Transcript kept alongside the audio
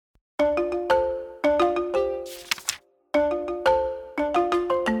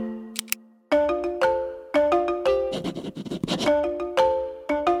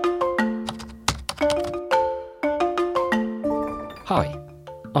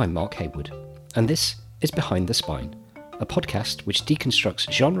I'm Mark Haywood, and this is Behind the Spine, a podcast which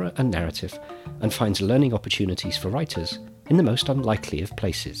deconstructs genre and narrative and finds learning opportunities for writers in the most unlikely of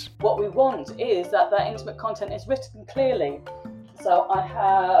places. What we want is that intimate content is written clearly. So I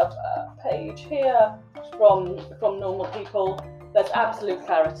have a page here from Normal People. There's absolute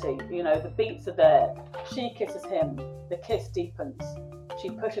clarity. You know, the beats are there. She kisses him. The kiss deepens. She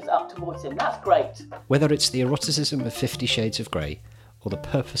pushes up towards him. That's great. Whether it's the eroticism of 50 Shades of Grey or the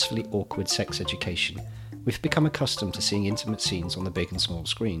purposefully awkward sex education, we've become accustomed to seeing intimate scenes on the big and small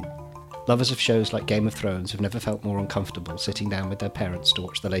screen. Lovers of shows like Game of Thrones have never felt more uncomfortable sitting down with their parents to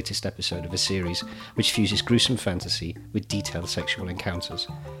watch the latest episode of a series which fuses gruesome fantasy with detailed sexual encounters.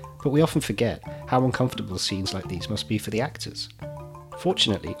 But we often forget how uncomfortable scenes like these must be for the actors.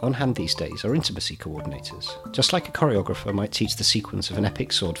 Fortunately, on hand these days are intimacy coordinators. Just like a choreographer might teach the sequence of an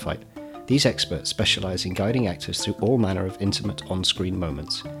epic sword fight, these experts specialise in guiding actors through all manner of intimate on-screen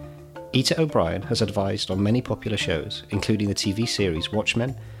moments. Ita O'Brien has advised on many popular shows, including the TV series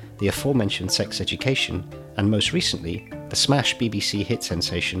Watchmen, the aforementioned Sex Education, and most recently, the smash BBC hit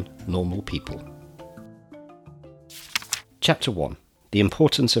sensation Normal People. Chapter 1. The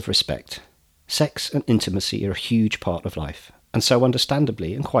Importance of Respect. Sex and intimacy are a huge part of life, and so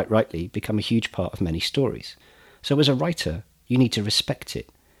understandably and quite rightly become a huge part of many stories. So as a writer, you need to respect it.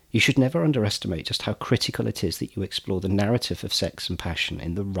 You should never underestimate just how critical it is that you explore the narrative of sex and passion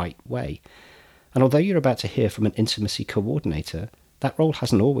in the right way. And although you're about to hear from an intimacy coordinator, that role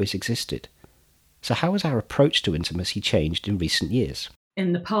hasn't always existed. So how has our approach to intimacy changed in recent years?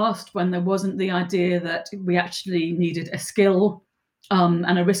 In the past, when there wasn't the idea that we actually needed a skill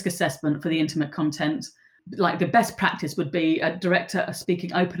and a risk assessment for the intimate content, like the best practice would be a director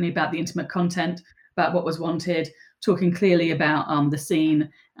speaking openly about the intimate content, about what was wanted, talking clearly about the scene,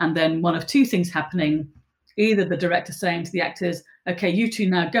 and then one of two things happening. Either the director saying to the actors, okay, you two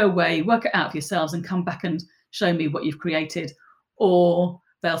now go away, work it out for yourselves and come back and show me what you've created. Or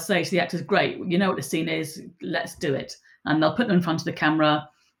they'll say to the actors, great, you know what the scene is, let's do it. And they'll put them in front of the camera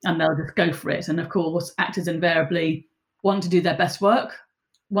and they'll just go for it. And of course, actors invariably want to do their best work,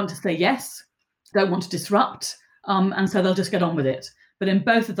 want to say yes, don't want to disrupt, and so they'll just get on with it. But in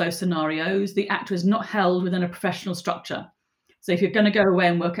both of those scenarios, the actor is not held within a professional structure. So if you're going to go away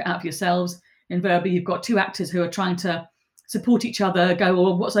and work it out for yourselves, invariably you've got two actors who are trying to support each other, go,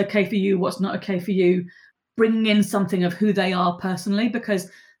 well, what's okay for you, what's not okay for you, bringing in something of who they are personally, because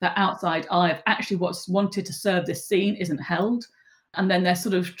that outside eye of actually what's wanted to serve this scene isn't held. And then they're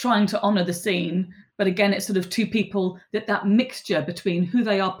sort of trying to honour the scene. But again, it's sort of two people, that mixture between who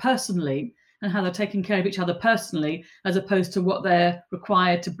they are personally and how they're taking care of each other personally, as opposed to what they're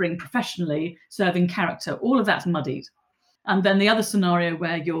required to bring professionally, serving character. All of that's muddied. And then the other scenario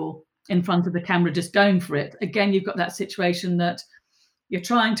where you're in front of the camera just going for it, again, you've got that situation that you're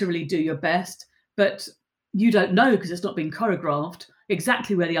trying to really do your best, but you don't know, because it's not been choreographed,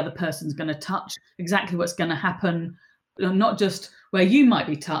 exactly where the other person's going to touch, exactly what's going to happen, not just where you might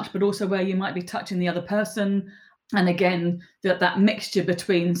be touched, but also where you might be touching the other person. And again, that mixture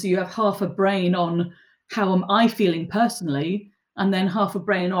between, so you have half a brain on how am I feeling personally, and then half a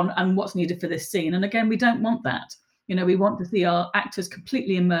brain on and what's needed for this scene. And again, we don't want that. You know, we want to see our actors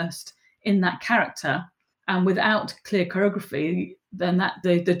completely immersed in that character, and without clear choreography, then that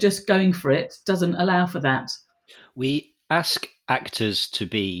the just going for it doesn't allow for that. We ask actors to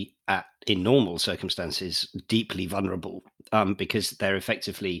be, in normal circumstances, deeply vulnerable because they're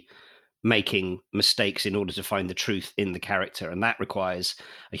effectively making mistakes in order to find the truth in the character. And that requires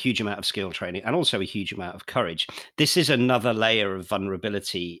a huge amount of skill training and also a huge amount of courage. This is another layer of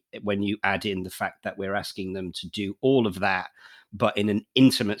vulnerability when you add in the fact that we're asking them to do all of that, but in an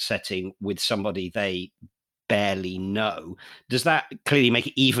intimate setting with somebody they barely know. Does that clearly make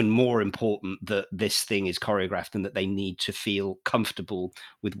it even more important that this thing is choreographed and that they need to feel comfortable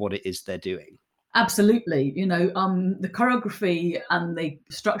with what it is they're doing? Absolutely. You know, the choreography and the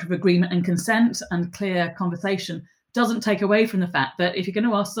structure of agreement and consent and clear conversation doesn't take away from the fact that if you're going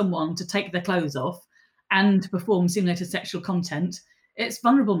to ask someone to take their clothes off and to perform simulated sexual content, it's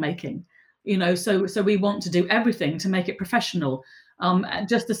vulnerable making. You know, so we want to do everything to make it professional.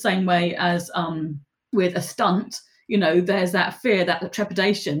 Just the same way as with a stunt, you know, there's that fear, that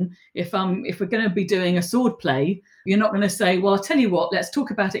trepidation. If we're going to be doing a sword play, you're not going to say, well, I'll tell you what, let's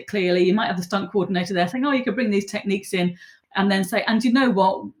talk about it clearly. You might have the stunt coordinator there saying, oh, you could bring these techniques in, and then say, and you know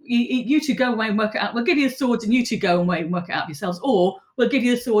what, you two go away and work it out. We'll give you the swords and you two go away and work it out yourselves. Or we'll give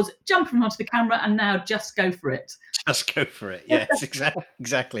you the swords, jump in front of the camera, and now just go for it. Just go for it. Yes,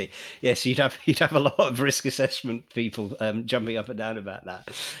 exactly. Yes, you'd have a lot of risk assessment people jumping up and down about that.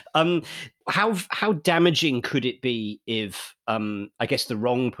 How damaging could it be if I guess the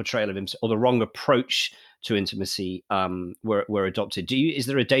wrong portrayal of him or the wrong approach to intimacy were adopted? Is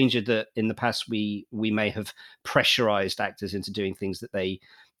there a danger that in the past we may have pressurized actors into doing things that they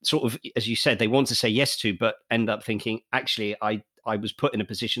sort of, as you said, they want to say yes to, but end up thinking, actually, I was put in a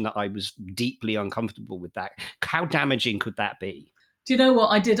position that I was deeply uncomfortable with that. How damaging could that be? Do you know what?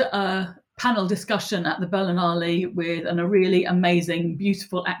 I did a panel discussion at the Berlinale with a really amazing,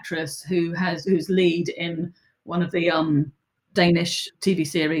 beautiful actress who's lead in one of the Danish TV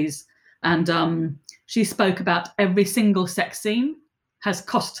series. And she spoke about every single sex scene has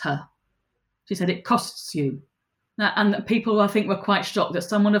cost her. She said, it costs you. And people, I think, were quite shocked that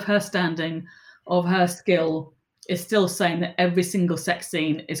someone of her standing, of her skill, is still saying that every single sex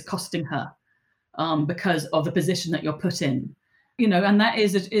scene is costing her because of the position that you're put in. And that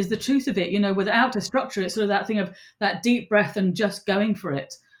is the truth of it. Without a structure, it's sort of that thing of that deep breath and just going for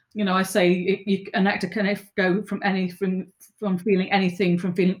it. I say an actor can go from feeling anything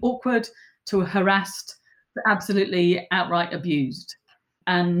from feeling awkward to harassed to absolutely outright abused.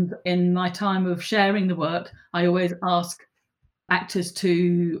 And in my time of sharing the work, I always ask actors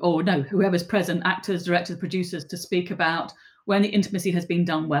whoever's present, actors, directors, producers, to speak about when the intimacy has been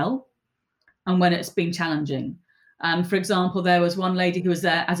done well and when it's been challenging. And for example, there was one lady who was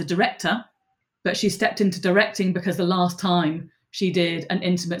there as a director, but she stepped into directing because the last time she did an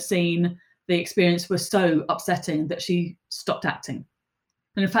intimate scene, the experience was so upsetting that she stopped acting.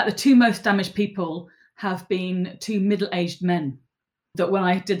 And in fact, the two most damaged people have been two middle-aged men. That when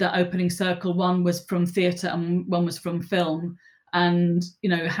I did that opening circle, one was from theatre and one was from film, and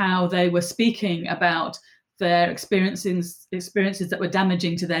how they were speaking about their experiences that were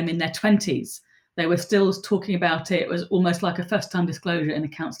damaging to them in their 20s. They were still talking about it. It was almost like a first-time disclosure in a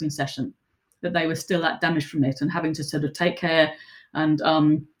counselling session, that they were still that damaged from it, and having to sort of take care and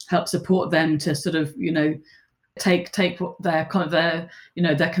help support them to sort of take their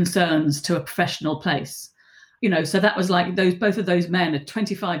concerns to a professional place. So that was like both of those men had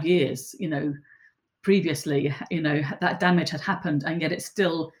 25 years, previously, that damage had happened, and yet it's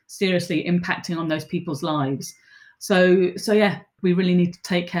still seriously impacting on those people's lives. So yeah, we really need to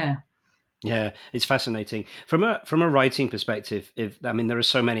take care. Yeah, it's fascinating from a writing perspective. There are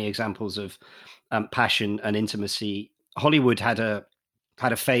so many examples of passion and intimacy. Hollywood had a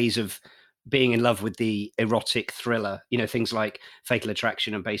phase of being in love with the erotic thriller, things like Fatal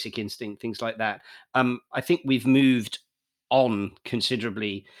Attraction and Basic Instinct, things like that. I think we've moved on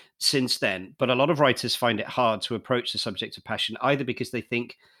considerably since then, but a lot of writers find it hard to approach the subject of passion, either because they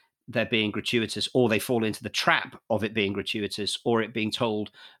think they're being gratuitous, or they fall into the trap of it being gratuitous, or it being told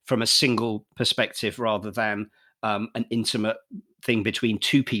from a single perspective rather than an intimate thing between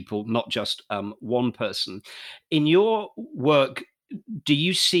two people, not just one person. In your work, do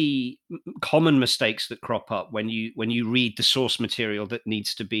you see common mistakes that crop up when you read the source material that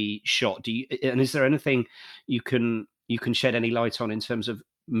needs to be shot? And is there anything you can shed any light on in terms of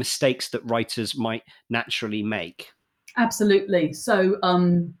mistakes that writers might naturally make? Absolutely. So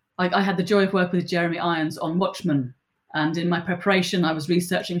I had the joy of working with Jeremy Irons on Watchmen, and in my preparation, I was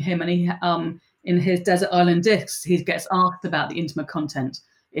researching him, and he in his Desert Island Discs, he gets asked about the intimate content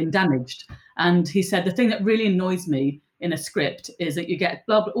in Damaged, and he said the thing that really annoys me in a script is that you get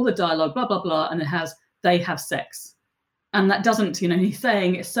blah, blah, all the dialogue, blah, blah, blah, and it has, they have sex. And that doesn't, he's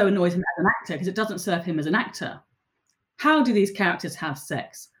saying it so annoys him as an actor because it doesn't serve him as an actor. How do these characters have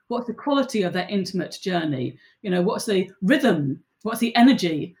sex? What's the quality of their intimate journey? What's the rhythm? What's the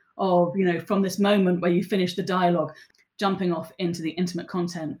energy of, from this moment where you finish the dialogue, jumping off into the intimate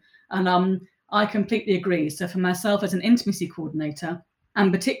content? And I completely agree. So for myself as an intimacy coordinator,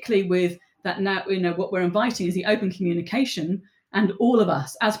 and particularly with that now, what we're inviting is the open communication, and all of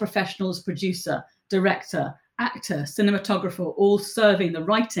us as professionals, producer, director, actor, cinematographer, all serving the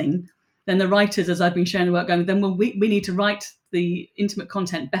writing, then the writers, as I've been sharing the work going, then we need to write the intimate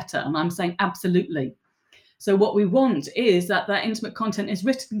content better. And I'm saying absolutely. So what we want is that intimate content is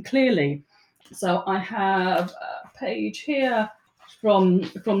written clearly. So I have a page here from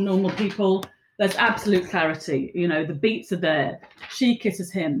Normal People. There's absolute clarity. The beats are there. She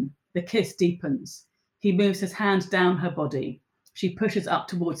kisses him. The kiss deepens. He moves his hand down her body. She pushes up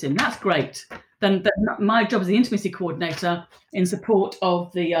towards him. That's great. Then my job as the intimacy coordinator, in support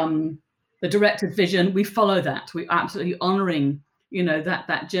of the director's vision, we follow that. We're absolutely honouring,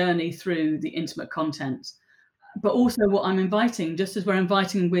 that journey through the intimate content. But also what I'm inviting, just as we're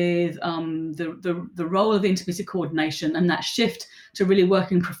inviting with the role of intimacy coordination and that shift to really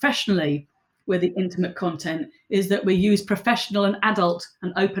working professionally with the intimate content, is that we use professional and adult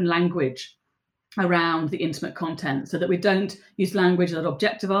and open language around the intimate content, so that we don't use language that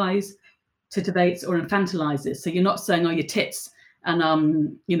objectifies, titivates, or infantilizes. So you're not saying, oh, your tits and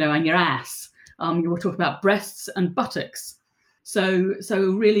and your ass. You're talking about breasts and buttocks. So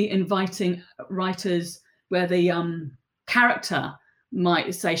really inviting writers where the character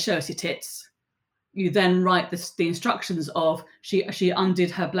might say, show us your tits. You then write the instructions of she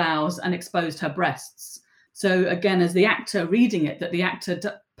undid her blouse and exposed her breasts. So again, as the actor reading it, that the actor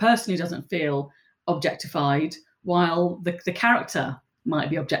personally doesn't feel objectified, while the character might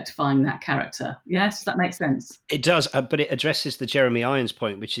be objectifying that character. Yes, that makes sense. It does, but it addresses the Jeremy Irons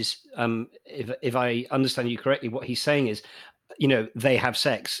point, which is, if I understand you correctly, what he's saying is, they have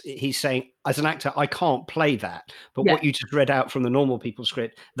sex. He's saying, as an actor, I can't play that. But what you just read out from the Normal People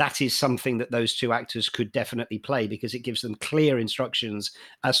script, that is something that those two actors could definitely play, because it gives them clear instructions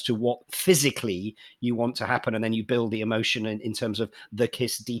as to what physically you want to happen. And then you build the emotion in terms of the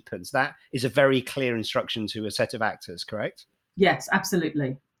kiss deepens. That is a very clear instruction to a set of actors, correct? Yes,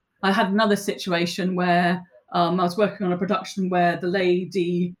 absolutely. I had another situation where I was working on a production where the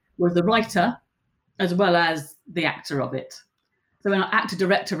lady was the writer as well as the actor of it. So in our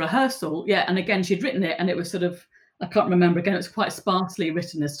actor-director rehearsal, and again, she'd written it, and it was sort of, I can't remember, again, it was quite sparsely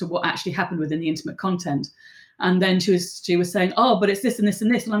written as to what actually happened within the intimate content. And then she was saying, oh, but it's this and this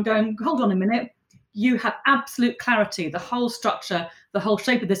and this. And I'm going, hold on a minute. You have absolute clarity, the whole structure, the whole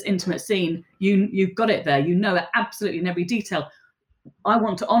shape of this intimate scene. You've got it there. You know it absolutely in every detail. I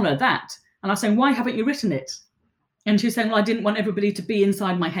want to honor that. And I was saying, why haven't you written it? And she was saying, well, I didn't want everybody to be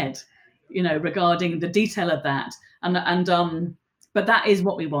inside my head, regarding the detail of that. But that is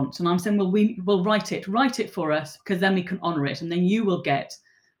what we want. And I'm saying, well, we will write it for us, because then we can honor it. And then you will get,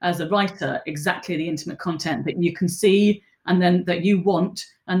 as a writer, exactly the intimate content that you can see and then that you want.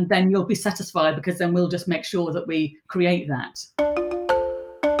 And then you'll be satisfied, because then we'll just make sure that we create that.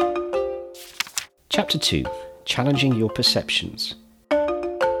 Chapter 2, Challenging Your Perceptions.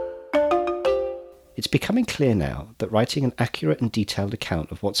 It's becoming clear now that writing an accurate and detailed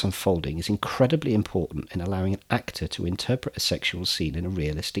account of what's unfolding is incredibly important in allowing an actor to interpret a sexual scene in a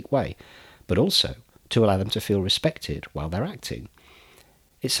realistic way, but also to allow them to feel respected while they're acting.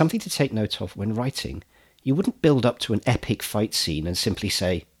 It's something to take note of when writing. You wouldn't build up to an epic fight scene and simply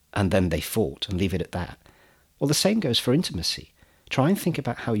say, and then they fought, and leave it at that. Well, the same goes for intimacy. Try and think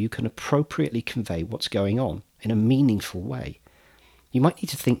about how you can appropriately convey what's going on in a meaningful way. You might need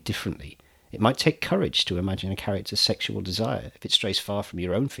to think differently. It might take courage to imagine a character's sexual desire if it strays far from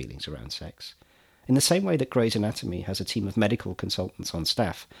your own feelings around sex. In the same way that Grey's Anatomy has a team of medical consultants on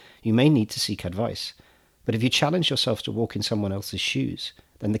staff, you may need to seek advice. But if you challenge yourself to walk in someone else's shoes,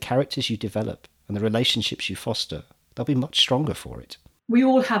 then the characters you develop and the relationships you foster, they'll be much stronger for it. We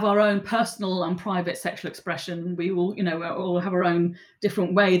all have our own personal and private sexual expression. We all have our own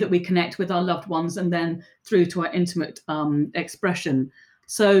different way that we connect with our loved ones, and then through to our intimate expression.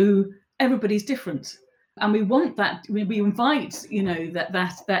 So everybody's different, and we want that. We invite,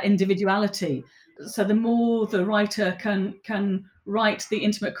 that individuality. So the more the writer can write the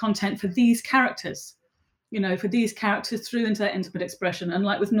intimate content for these characters, through into that intimate expression. And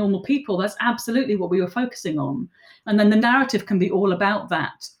like with Normal People, that's absolutely what we were focusing on. And then the narrative can be all about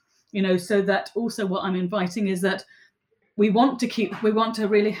that, so that also what I'm inviting is that we want to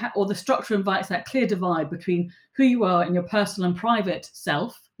really or the structure invites that clear divide between who you are in your personal and private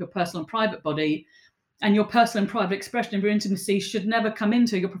self, your personal and private body, and your personal and private expression of your intimacy should never come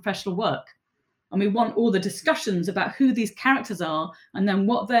into your professional work. And we want all the discussions about who these characters are, and then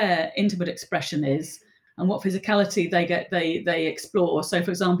what their intimate expression is, and what physicality they explore. So,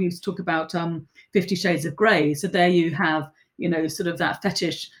 for example, you talk about 50 Shades of Grey. So there you have, sort of that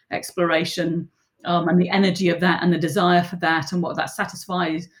fetish exploration, and the energy of that, and the desire for that, and what that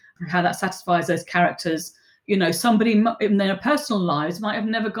satisfies, how that satisfies those characters. Somebody in their personal lives might have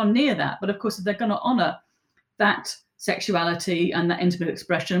never gone near that, but of course, if they're going to honor that sexuality and that intimate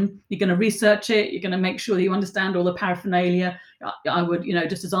expression, you're going to research it. You're going to make sure that you understand all the paraphernalia. I would,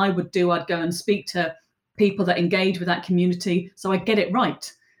 just as I would do, I'd go and speak to people that engage with that community, so I get it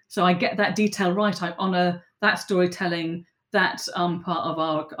right. So I get that detail right. I honor that storytelling, that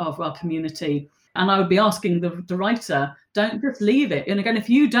part of our community. And I would be asking the writer, don't just leave it. And again, if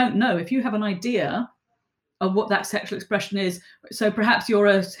you don't know, if you have an idea of what that sexual expression is, so perhaps you're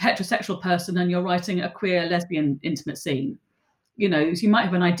a heterosexual person and you're writing a queer lesbian intimate scene, so you might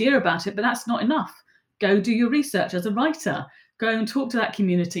have an idea about it, but that's not enough. Go do your research as a writer. go and talk to that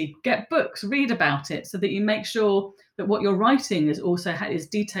community, get books, read about it, so that you make sure that what you're writing is also is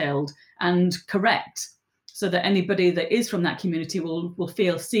detailed and correct, so that anybody that is from that community will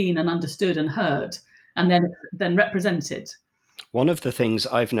feel seen and understood and heard, and then represented. One of the things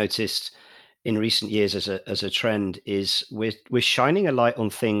I've noticed in recent years as a trend is we're shining a light on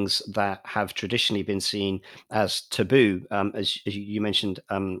things that have traditionally been seen as taboo, as you mentioned,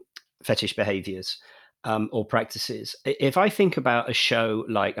 fetish behaviors or practices. If I think about a show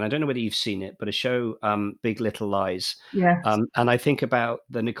like, and I don't know whether you've seen it, but a show, Big Little Lies, Yeah. and I think about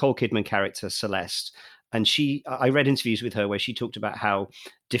the Nicole Kidman character Celeste, and I read interviews with her where she talked about how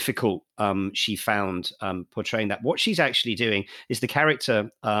difficult she found portraying that. What she's actually doing is the character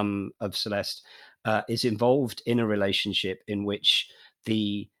of Celeste is involved in a relationship in which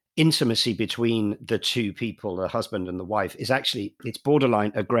the intimacy between the two people, the husband and the wife, is actually, it's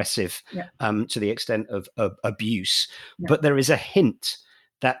borderline aggressive, to the extent of abuse. Yeah. But there is a hint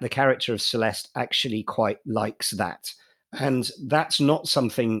that the character of Celeste actually quite likes that. And that's not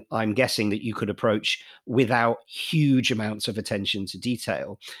something, I'm guessing, that you could approach without huge amounts of attention to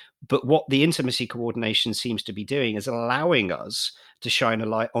detail. But what the intimacy coordination seems to be doing is allowing us to shine a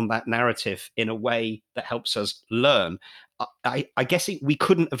light on that narrative in a way that helps us learn. I guess we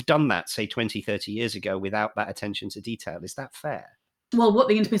couldn't have done that, say, 20, 30 years ago without that attention to detail. Is that fair? Well, what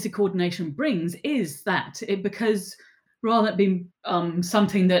the intimacy coordination brings is that because rather than being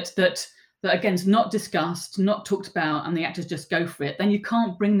something that again is not discussed, not talked about, and the actors just go for it, then you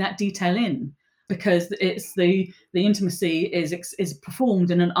can't bring that detail in, because it's the intimacy is performed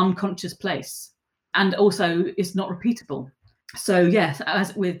in an unconscious place, and also it's not repeatable. So yes,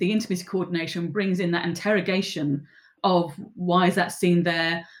 as with the intimacy coordination brings in that interrogation of why is that scene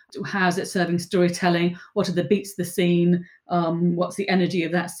there, how is it serving storytelling, what are the beats of the scene, what's the energy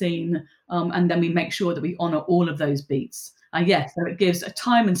of that scene, and then we make sure that we honor all of those beats. Yes, so it gives a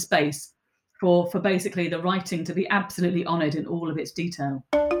time and space for basically the writing to be absolutely honored in all of its detail.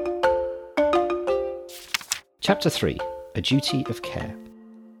 Chapter 3, A Duty of Care.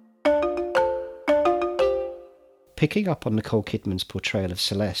 Picking up on Nicole Kidman's portrayal of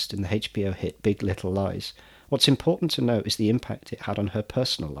Celeste in the HBO hit Big Little Lies, what's important to note is the impact it had on her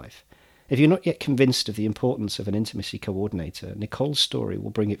personal life. If you're not yet convinced of the importance of an intimacy coordinator, Nicole's story will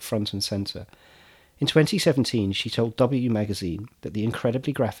bring it front and centre. In 2017, she told W magazine that the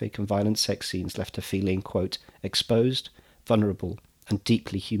incredibly graphic and violent sex scenes left her feeling, quote, exposed, vulnerable, and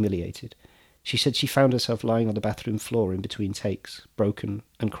deeply humiliated. She said she found herself lying on the bathroom floor in between takes, broken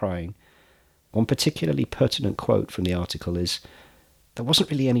and crying. One particularly pertinent quote from the article is, "There wasn't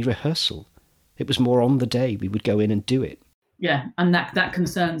really any rehearsal. It was more on the day we would go in and do it." Yeah, and that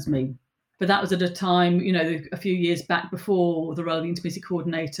concerns me. But that was at a time, a few years back before the role of the intimacy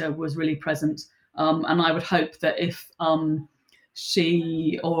coordinator was really present. And I would hope that if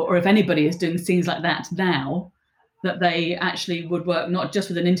she or if anybody is doing scenes like that now, that they actually would work not just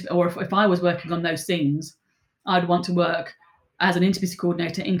with an intimate, or if I was working on those scenes, I'd want to work as an intimacy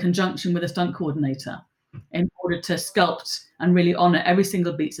coordinator in conjunction with a stunt coordinator in order to sculpt and really honor every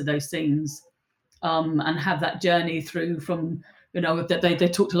single beats of those scenes, and have that journey through from, that they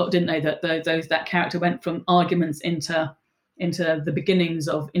talked a lot, didn't they, that character went from arguments into the beginnings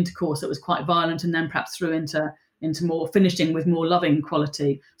of intercourse that was quite violent, and then perhaps through into more finishing with more loving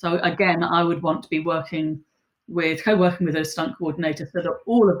quality. So again, I would want to be co-working with a stunt coordinator so that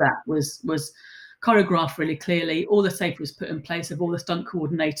all of that was choreographed really clearly, all the safety was put in place of all the stunt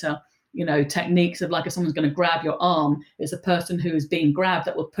coordinator, techniques of, like, if someone's going to grab your arm, it's a person who is being grabbed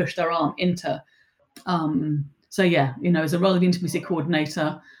that will push their arm into. So yeah, as a role of intimacy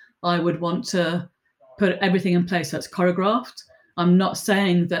coordinator, I would want to put everything in place that's choreographed. I'm not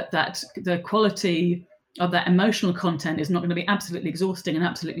saying that the quality of that emotional content is not going to be absolutely exhausting and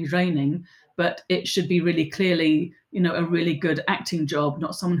absolutely draining, but it should be really clearly, a really good acting job,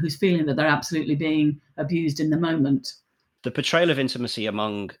 not someone who's feeling that they're absolutely being abused in the moment. The portrayal of intimacy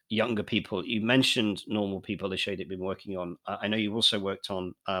among younger people, you mentioned Normal People, the show that you've been working on. I know you also worked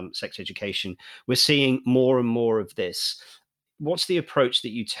on Sex Education. We're seeing more and more of this. What's the approach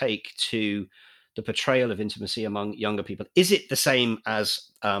that you take to the portrayal of intimacy among younger people? Is it the same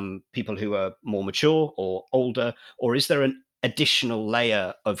as people who are more mature or older, or is there an additional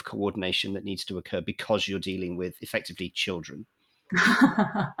layer of coordination that needs to occur because you're dealing with effectively children?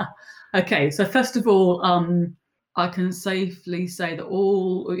 Okay, so first of all, I can safely say that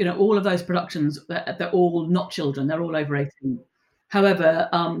all of those productions, they're all not children, they're all over 18. However,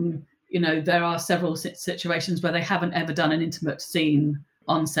 there are several situations where they haven't ever done an intimate scene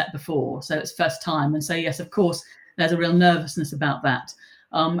on set before, so it's first time, and so yes, of course, there's a real nervousness about that.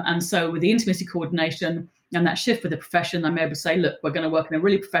 And so with the intimacy coordination, And that shift with the profession, I'm able to say, look, we're going to work in a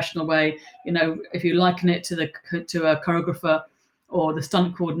really professional way. If you liken it to a choreographer or the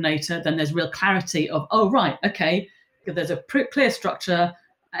stunt coordinator, then there's real clarity of, oh, right, okay, there's a clear structure,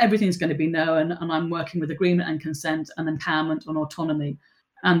 everything's going to be known, and I'm working with agreement and consent and empowerment and autonomy.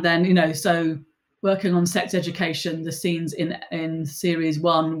 And then, so working on sex education, the scenes in series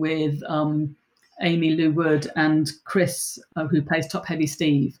 1 with Amy Lou Wood and Chris, who plays Top Heavy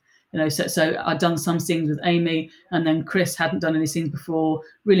Steve. So I'd done some scenes with Amy, and then Chris hadn't done any scenes before,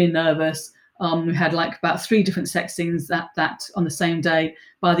 really nervous. We had like about 3 different sex scenes that on the same day.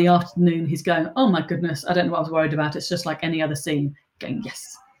 By the afternoon, he's going, oh my goodness, I don't know what I was worried about. It's just like any other scene. Going,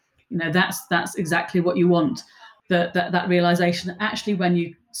 yes, that's exactly what you want. That realization that actually when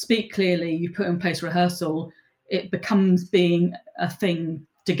you speak clearly, you put in place rehearsal, it becomes being a thing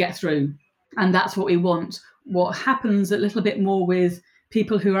to get through. And that's what we want. What happens a little bit more with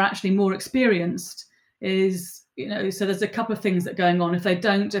people who are actually more experienced is, so there's a couple of things that are going on. If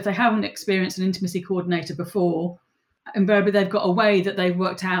they haven't experienced an intimacy coordinator before, invariably they've got a way that they've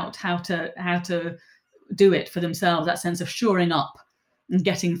worked out how to do it for themselves, that sense of shoring up and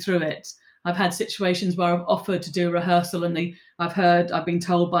getting through it. I've had situations where I've offered to do a rehearsal and I've been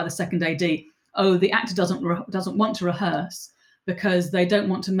told by the second AD, oh, the actor doesn't want to rehearse because they don't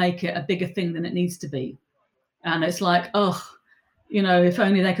want to make it a bigger thing than it needs to be. And it's like, oh, if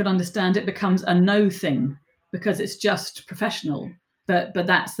only they could understand, it becomes a no thing because it's just professional. But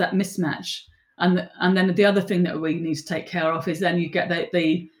that's that mismatch. And then the other thing that we need to take care of is then you get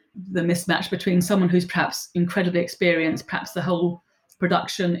the mismatch between someone who's perhaps incredibly experienced, perhaps the whole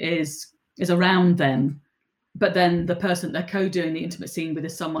production is around them, but then the person they're co-doing the intimate scene with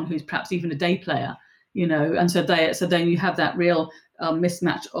is someone who's perhaps even a day player, and so then you have that real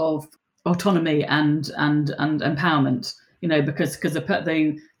mismatch of autonomy and empowerment, because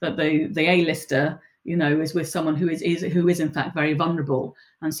the A-lister, is with someone who is in fact very vulnerable.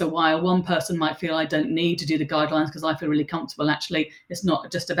 And so while one person might feel I don't need to do the guidelines because I feel really comfortable, actually it's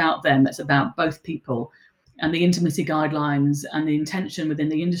not just about them, it's about both people. And the intimacy guidelines and the intention within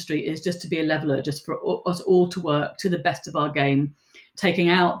the industry is just to be a leveler, just for us all to work to the best of our game, taking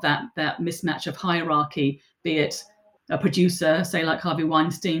out that mismatch of hierarchy, be it a producer, say like Harvey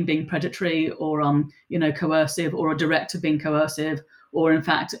Weinstein, being predatory or coercive, or a director being coercive, or in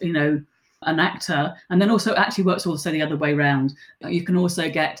fact, an actor. And then also actually works also the other way around. You can also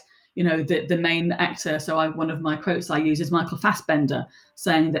get the main actor. So one of my quotes I use is Michael Fassbender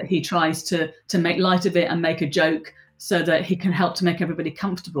saying that he tries to make light of it and make a joke so that he can help to make everybody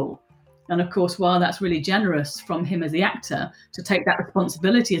comfortable. And of course, while that's really generous from him as the actor to take that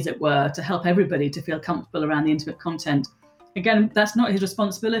responsibility, as it were, to help everybody to feel comfortable around the intimate content, again, that's not his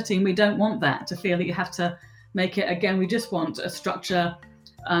responsibility. And we don't want that to feel that you have to make it. Again, we just want a structure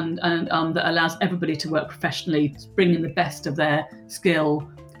and that allows everybody to work professionally, bringing the best of their skill,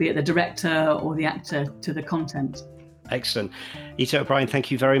 be it the director or the actor, to the content. Excellent. Ita O'Brien,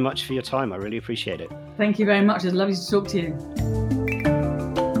 thank you very much for your time. I really appreciate it. Thank you very much. It's lovely to talk to you.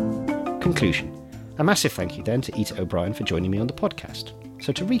 Conclusion. A massive thank you then to Ita O'Brien for joining me on the podcast.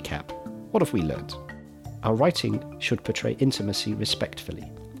 So to recap, what have we learned? Our writing should portray intimacy respectfully.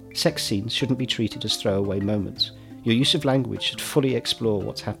 Sex scenes shouldn't be treated as throwaway moments. Your use of language should fully explore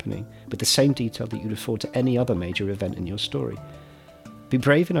what's happening with the same detail that you'd afford to any other major event in your story. Be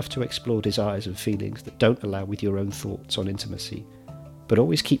brave enough to explore desires and feelings that don't align with your own thoughts on intimacy, but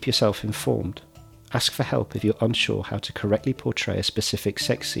always keep yourself informed. Ask for help if you're unsure how to correctly portray a specific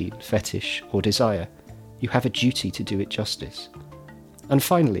sex scene, fetish, or desire. You have a duty to do it justice. And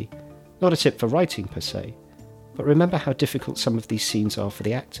finally, not a tip for writing per se, but remember how difficult some of these scenes are for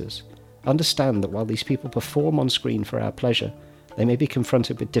the actors. Understand that while these people perform on screen for our pleasure, they may be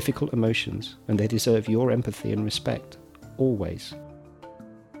confronted with difficult emotions, and they deserve your empathy and respect, always.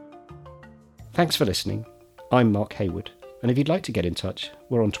 Thanks for listening. I'm Mark Hayward, and if you'd like to get in touch,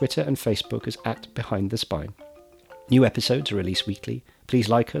 we're on Twitter and Facebook as @BehindTheSpine. New episodes are released weekly. Please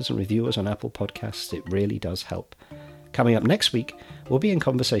like us and review us on Apple Podcasts, it really does help. Coming up next week, we'll be in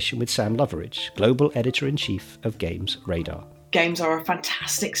conversation with Sam Loveridge, Global Editor-in-Chief of Games Radar. Games are a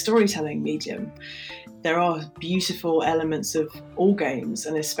fantastic storytelling medium. There are beautiful elements of all games,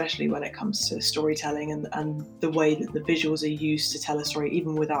 and especially when it comes to storytelling and the way that the visuals are used to tell a story,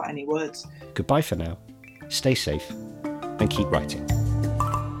 even without any words. Goodbye for now. Stay safe and keep writing.